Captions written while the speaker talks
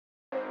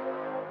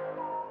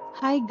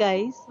Hi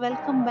guys,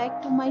 welcome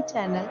back to my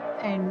channel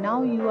and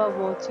now you are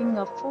watching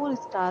a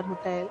 4-star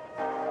hotel.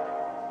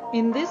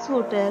 In this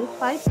hotel,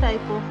 5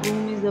 type of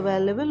room is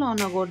available on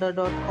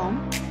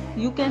agoda.com.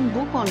 You can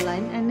book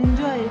online and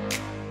enjoy it.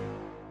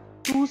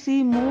 To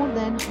see more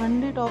than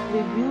 100 of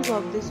reviews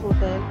of this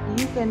hotel,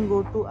 you can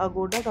go to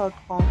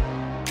agoda.com.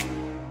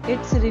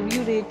 Its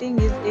review rating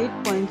is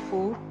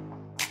 8.4.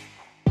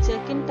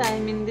 Check-in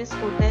time in this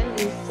hotel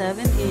is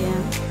 7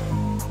 am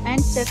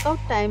and check-out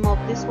time of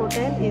this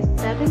hotel is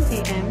 7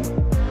 am.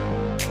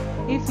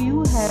 If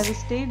you have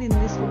stayed in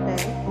this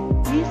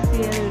hotel, please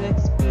share your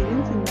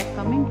experience in the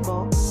comment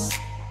box.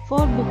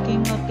 For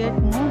booking or get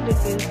more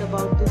details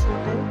about this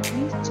hotel,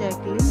 please check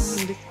link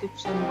in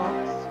description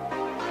box.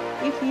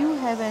 If you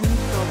have any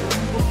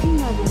problem booking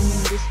a room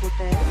in this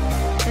hotel,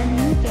 then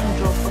you can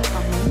drop a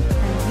comment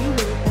and we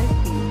will help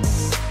you.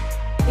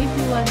 If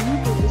you are new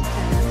to this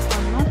channel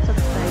or not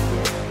subscribed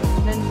yet,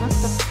 then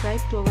must subscribe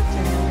to our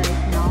channel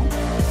right now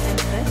and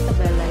press the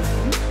bell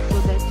icon so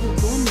that you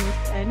don't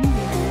miss any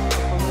videos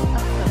of our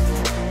upcoming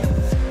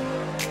hotels.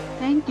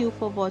 Thank you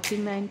for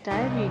watching the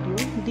entire video.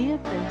 Dear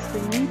friends,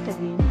 we'll meet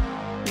again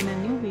in a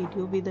new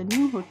video with a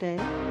new hotel.